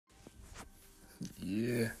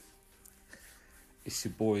Yeah, it's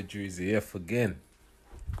your boy Drizzy F again.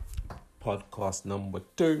 Podcast number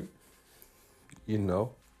 2, you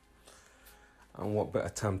know. And what better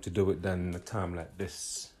time to do it than a time like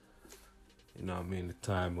this? You know what I mean? The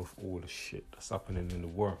time of all the shit that's happening in the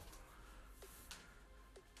world.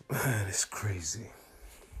 Man, it's crazy.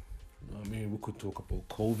 You know what I mean? We could talk about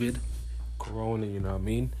COVID, Corona, you know what I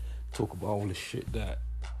mean? Talk about all the shit that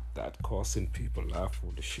costing people life,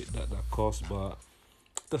 all the shit that costs, but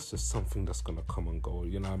that's just something that's gonna come and go.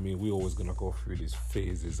 You know what I mean? We're always gonna go through these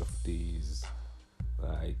phases of these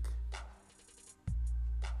like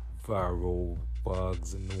viral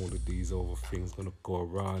bugs and all of these other things gonna go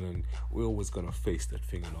around, and we're always gonna face that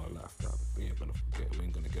thing in our lifetime. We ain't gonna forget, we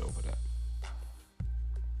ain't gonna get over that.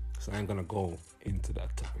 So I ain't gonna go into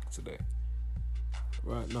that topic today.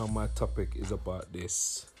 Right now my topic is about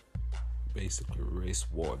this basically race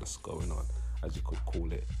war that's going on, as you could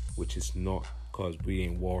call it, which is not because we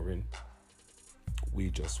ain't warring. We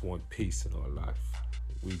just want peace in our life.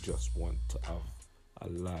 We just want to have a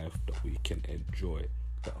life that we can enjoy,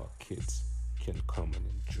 that our kids can come and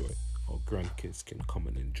enjoy, our grandkids can come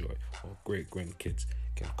and enjoy, our great grandkids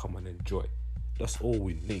can come and enjoy. That's all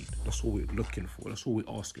we need. That's all we're looking for. That's all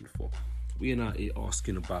we're asking for. We're not here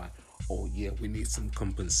asking about, oh yeah, we need some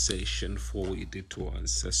compensation for what you did to our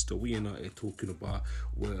ancestor. We are not here talking about,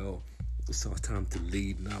 well, it's our time to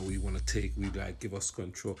lead now. We want to take, we like, give us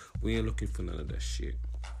control. We ain't looking for none of that shit.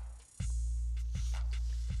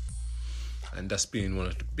 And that's been one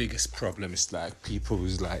of the biggest problems. Like, people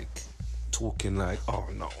who's like talking like, oh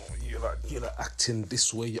no, you're like acting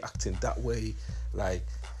this way, you're acting that way. Like,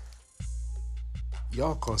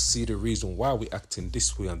 y'all can't see the reason why we're acting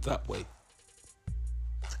this way and that way.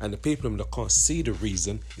 And the people that can't see the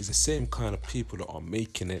reason is the same kind of people that are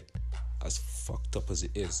making it as fucked up as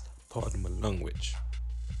it is. Pardon my language.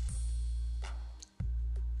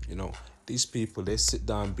 You know, these people, they sit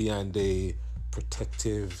down behind a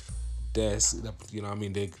protective desk. You know what I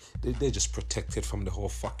mean? They're just protected from the whole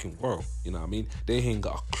fucking world. You know what I mean? They ain't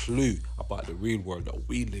got a clue about the real world that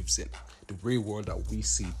we lives in. The real world that we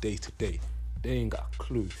see day to day. They ain't got a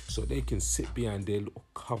clue. So they can sit behind their little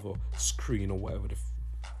cover screen or whatever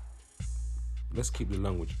let's keep the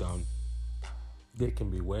language down. They can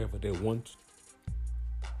be wherever they want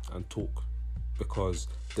and talk, because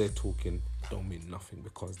they're talking don't mean nothing,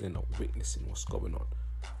 because they're not witnessing what's going on.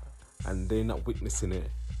 And they're not witnessing it,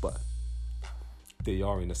 but they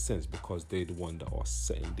are in a sense, because they're the one that are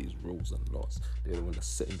setting these rules and laws. They're the one that's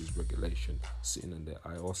setting these regulations, sitting in their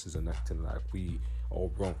IOSs and acting like we are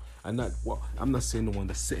wrong. And that, well, I'm not saying the one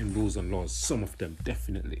that's setting rules and laws. Some of them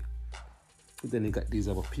definitely. But then you got these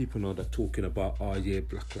other people now that talking about, oh yeah,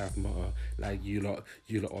 Black Lives Matter, like you lot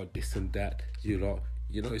are this and that, you lot,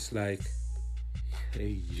 you know, it's like,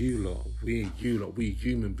 hey, you lot, we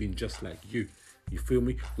human being just like you. You feel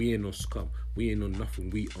me? We ain't no scum, we ain't no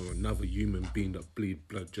nothing, we are another human being that bleed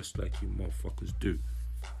blood just like you motherfuckers do.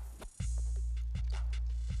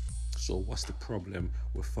 So what's the problem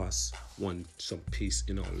with us wanting some peace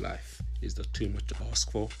in our life? Is there too much to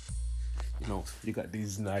ask for? You know, you got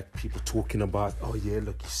these like people talking about, oh yeah,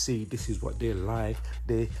 look, you see, this is what they're like.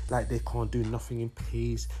 They can't do nothing in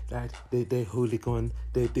peace. Like they hooligan,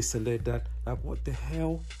 they this and that. Like, what the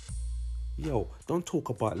hell? Yo, don't talk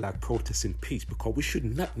about like protesting peace, because we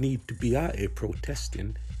should not need to be out here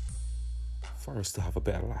protesting for us to have a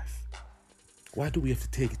better life. Why do we have to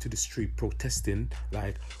take it to the street protesting?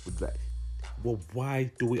 Like, well, why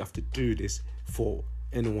do we have to do this for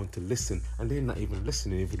anyone to listen? And they're not even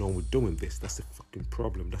listening even though we're doing this. That's the fucking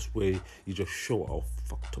problem. That's where you just show how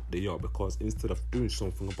fucked up they are, because instead of doing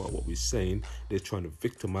something about what we're saying, they're trying to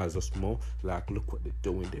victimize us more. Like, look what they're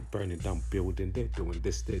doing. They're burning down buildings. They're doing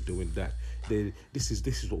this. They're doing that. This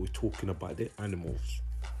is what we're talking about. They're animals.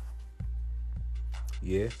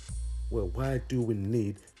 Yeah? Well, why do we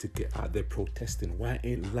need to get out there protesting? Why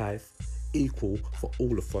ain't life equal for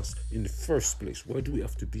all of us in the first place? Why do we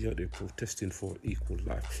have to be out there protesting for an equal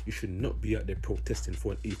life? You should not be out there protesting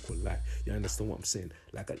for an equal life. You understand what I'm saying?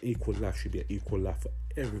 Like, an equal life should be an equal life for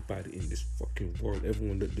everybody in this fucking world.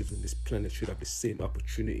 Everyone that lives on this planet should have the same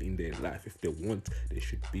opportunity in their life. If they want, they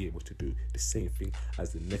should be able to do the same thing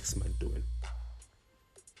as the next man doing.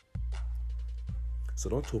 So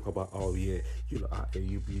don't talk about, oh yeah, you're out there,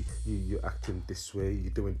 you're acting this way, you're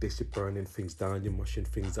doing this, you're burning things down, you're mushing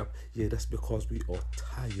things up. Yeah, that's because we are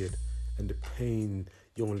tired, and the pain,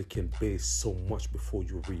 you only can bear so much before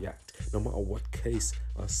you react. No matter what case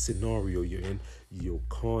or scenario you're in, you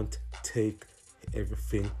can't take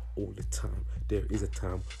everything all the time. There is a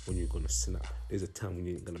time when you're gonna snap. There's a time when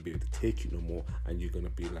you ain't gonna be able to take it no more, and you're gonna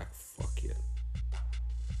be like, fuck it.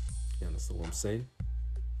 You understand what I'm saying?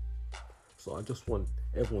 So I just want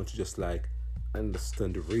everyone to just like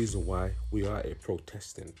understand the reason why we are a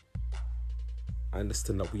protesting. I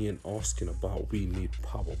understand that we ain't asking about we need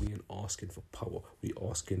power. We ain't asking for power. We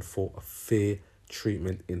asking for a fair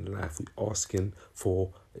treatment in life. We asking for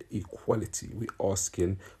equality. We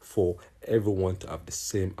asking for everyone to have the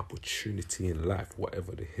same opportunity in life,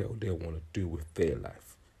 whatever the hell they want to do with their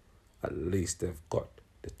life. At least they've got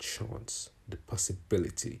the chance, the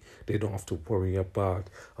possibility. They don't have to worry about,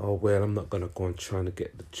 oh, well, I'm not going to go and try to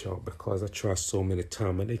get the job because I try so many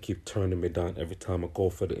times and they keep turning me down every time I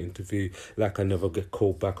go for the interview. Like I never get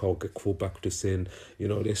called back. I'll get called back to saying,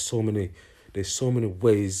 there's so many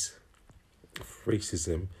ways of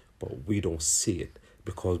racism, but we don't see it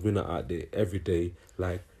because we're not out there every day,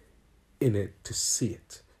 like, in it to see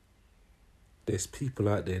it. There's people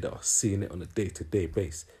out there that are seeing it on a day-to-day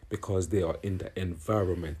basis because they are in the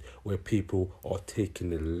environment where people are taking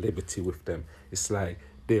the liberty with them. It's like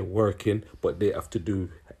they're working, but they have to do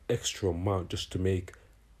extra amount just to make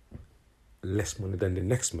less money than the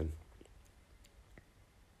next man.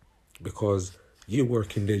 Because you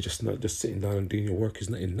working there, just sitting down and doing your work is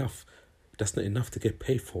not enough. That's not enough to get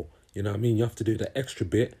paid for. You know what I mean? You have to do that extra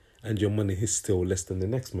bit and your money is still less than the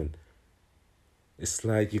next man. It's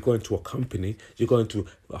like you're going to a company, you're going to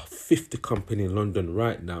a 50 company in London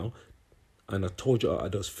right now, and I told you out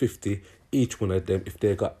of those 50, each one of them, if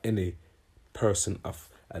they got any person of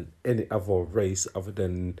any other race other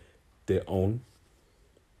than their own,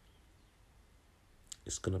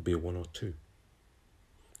 it's going to be one or two.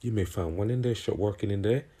 You may find one in there working in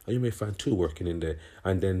there, or you may find two working in there,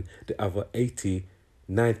 and then the other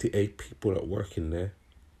 98 people that work in there.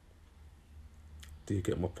 Do you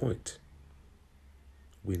get my point?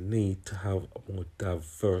 We need to have a more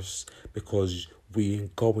diverse, because we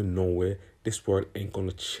ain't going nowhere. This world ain't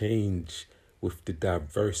going to change with the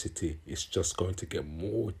diversity. It's just going to get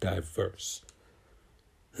more diverse.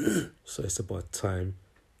 So it's about time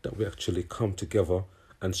that we actually come together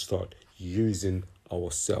and start using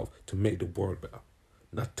ourselves to make the world better.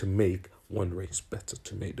 Not to make one race better,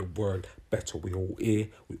 to make the world better. We all here,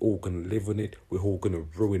 we all going to live in it, we're all going to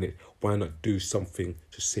ruin it. Why not do something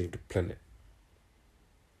to save the planet?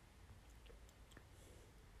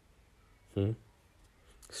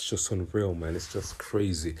 It's just unreal, man. It's just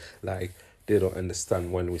crazy. Like, they don't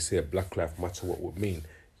understand when we say a Black Lives Matter what we mean.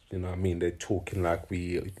 You know what I mean? They're talking like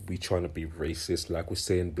we trying to be racist, like we're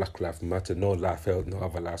saying Black Lives Matter, no life else, no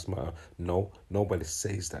other lives matter. No, nobody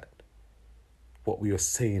says that. What we are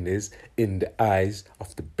saying is, in the eyes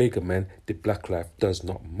of the bigger men, the black life does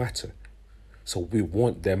not matter. So we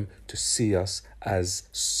want them to see us as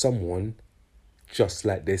someone just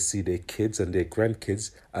like they see their kids and their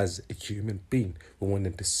grandkids as a human being. We want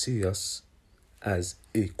them to see us as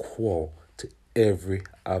equal to every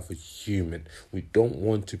other human. We don't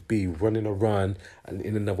want to be running around and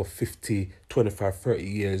in another 50, 25, 30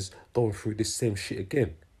 years going through the same shit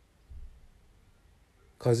again.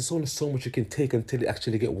 Because it's only so much you can take until it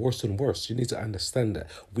actually get worse and worse. You need to understand that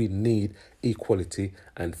we need equality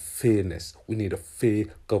and fairness. We need a fair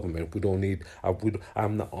government. We don't need.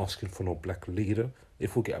 I'm not asking for no black leader.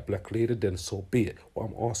 If we get a black leader, then so be it.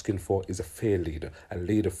 What I'm asking for is a fair leader, a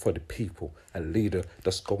leader for the people, a leader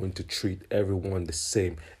that's going to treat everyone the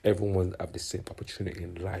same. Everyone have the same opportunity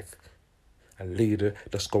in life. A leader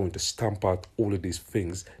that's going to stamp out all of these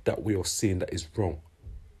things that we are seeing that is wrong.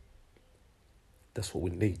 That's what we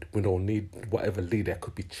need. We don't need whatever leader. It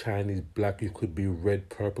could be Chinese, black, you could be red,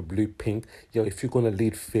 purple, blue, pink. Yo, if you're going to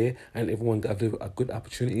lead fair and everyone got a good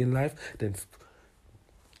opportunity in life, then,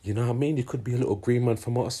 you know what I mean? You could be a little green man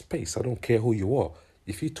from outer space. I don't care who you are.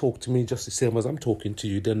 If you talk to me just the same as I'm talking to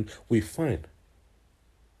you, then we're fine.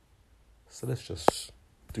 So let's just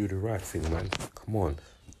do the right thing, man. Come on.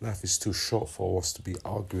 Life is too short for us to be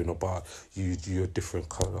arguing about you're a different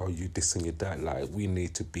colour or you this and you that. Like, we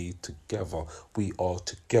need to be together. We are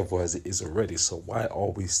together as it is already. So why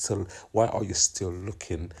are you still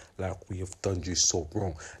looking like we have done you so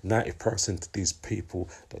wrong? 90% of these people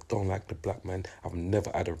that don't like the black man have never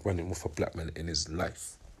had a run-in with a black man in his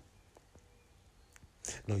life.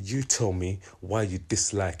 Now you tell me why you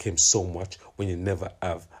dislike him so much when you never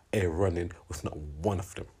have a run-in with not one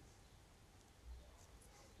of them.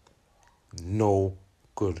 No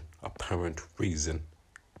good apparent reason.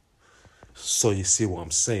 So you see what I'm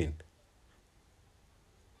saying?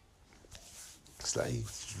 It's like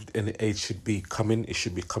any aid should be coming. It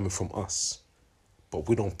should be coming from us. But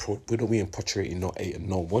we ain't portraying no aid and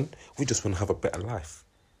no one. We just want to have a better life.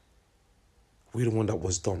 We the one that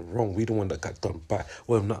was done wrong. We the one that got done bad.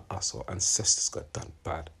 Well, not us. Our ancestors got done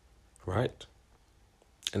bad, right?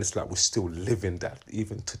 And it's like we're still living that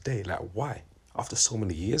even today. Like, why? After so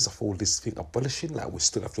many years of all this thing abolishing, like we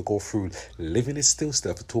still have to go through living it still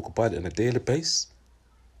have to talk about it on a daily basis.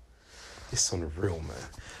 It's unreal, man.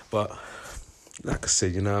 But like I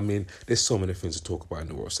said, you know what I mean? There's so many things to talk about in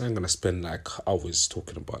the world. So I ain't going to spend like hours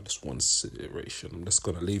talking about this one situation. I'm just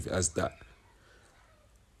going to leave it as that.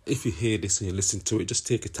 If you hear this and you listen to it, just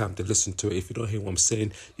take your time to listen to it. If you don't hear what I'm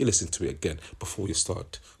saying, you listen to it again before you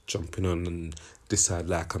start jumping on and decide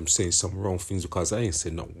like I'm saying some wrong things, because I ain't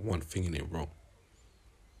saying not one thing in it wrong.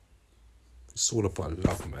 It's all about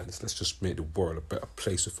love, man. Let's just make the world a better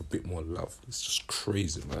place with a bit more love. It's just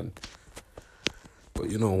crazy, man. But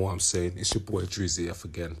you know what I'm saying? It's your boy Drizzy F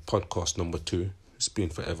again. Podcast number 2. It's been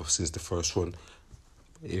forever since the first one.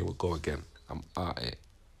 Here we go again. I'm at it.